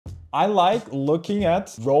I like looking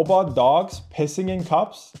at robot dogs pissing in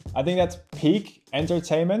cups. I think that's peak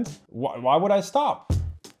entertainment. Why would I stop?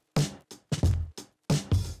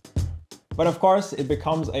 But of course, it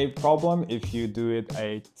becomes a problem if you do it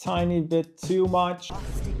a tiny bit too much.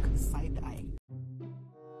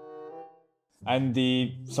 And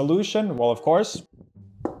the solution, well, of course,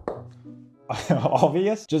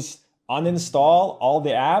 obvious, just uninstall all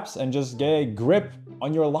the apps and just get a grip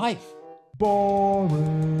on your life.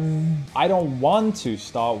 Boring. I don't want to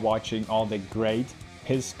start watching all the great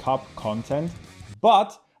piss cup content,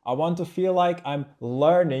 but I want to feel like I'm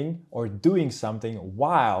learning or doing something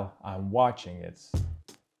while I'm watching it.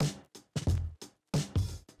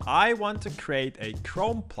 I want to create a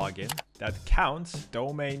Chrome plugin that counts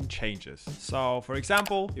domain changes. So for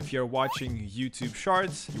example, if you're watching YouTube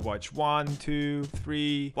Shorts, you watch 1, 2,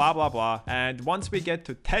 3, blah, blah, blah. And once we get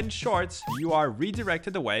to 10 shorts, you are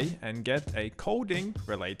redirected away and get a coding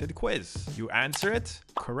related quiz. You answer it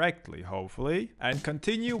correctly, hopefully, and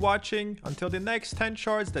continue watching until the next 10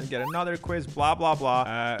 shorts, then get another quiz, blah, blah, blah.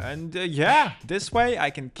 Yeah, this way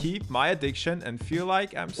I can keep my addiction and feel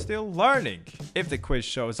like I'm still learning. If the quiz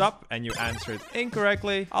shows up and you answer it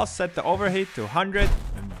incorrectly, I'll set the overheat to 100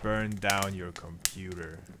 and burn down your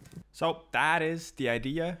computer. So that is the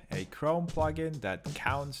idea, a Chrome plugin that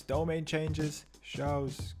counts domain changes,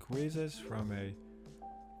 shows quizzes from a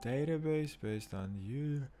database based on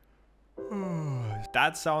you.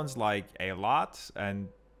 That sounds like a lot and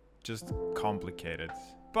just complicated.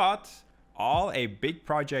 But all a big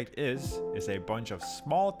project is a bunch of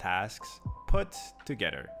small tasks put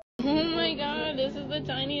together. Oh my god, this is the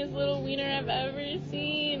tiniest little wiener I've ever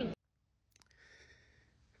seen.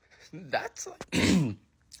 That's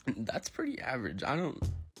that's pretty average.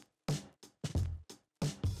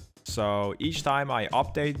 So each time I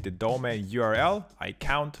update the domain URL, I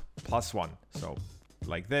count +1. So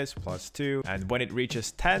like this, +2. And when it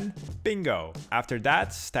reaches 10, bingo. After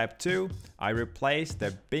that, step 2, I replace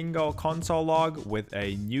the bingo console log with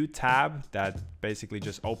a new tab that basically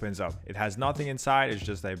just opens up. It has nothing inside, it's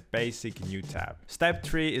just a basic new tab. Step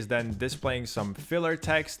 3 is then displaying some filler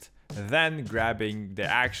text, then grabbing the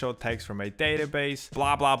actual text from a database,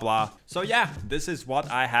 blah, blah, blah. So yeah, this is what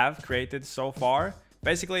I have created so far.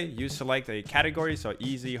 Basically, you select a category, so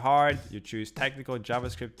easy, hard, you choose technical,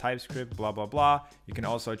 JavaScript, TypeScript, blah, blah, blah. You can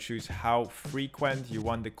also choose how frequent you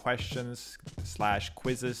want the questions /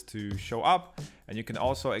 quizzes to show up. And you can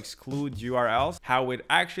also exclude URLs. How it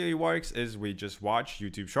actually works is we just watch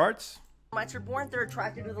YouTube Shorts. Mites are born, they're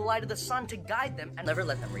attracted to the light of the sun to guide them and never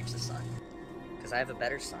let them reach the sun. Because I have a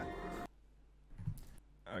better son.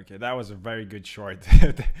 Okay, that was a very good short.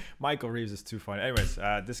 Michael Reeves is too funny. Anyways,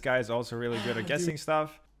 this guy is also really good at guessing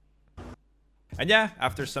stuff. And yeah,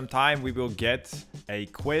 after some time, we will get a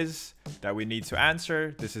quiz that we need to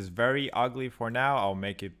answer. This is very ugly for now. I'll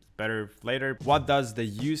make it better later. What does the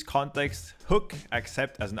use context hook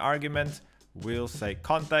accept as an argument? We'll say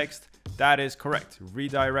context. That is correct.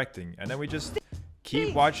 Redirecting. And then we just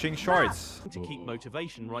keep watching shorts. To keep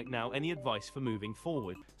motivation right now, any advice for moving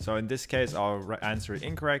forward? So in this case, I'll answer it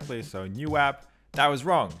incorrectly. So new app, that was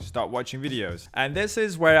wrong. Stop watching videos. And this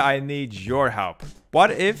is where I need your help.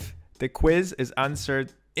 What if the quiz is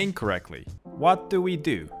answered incorrectly? What do we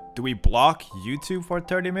do? Do we block YouTube for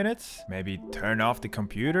 30 minutes? Maybe turn off the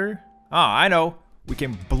computer? Ah, I know. We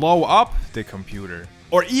can blow up the computer.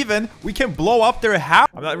 Or even we can blow up their house.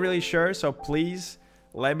 I'm not really sure, so please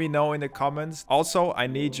let me know in the comments. Also, I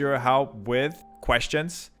need your help with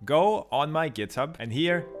questions. Go on my GitHub, and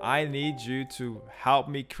here I need you to help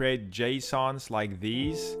me create JSONs like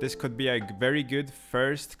these. This could be a very good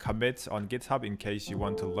first commit on GitHub in case you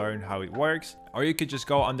want to learn how it works. Or you could just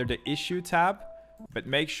go under the issue tab, but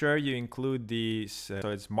make sure you include these so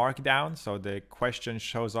it's markdown, so the question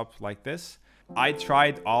shows up like this. I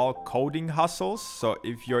tried all coding hustles, so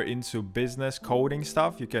if you're into business coding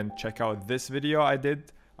stuff, you can check out this video I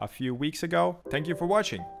did a few weeks ago. Thank you for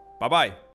watching. Bye-bye.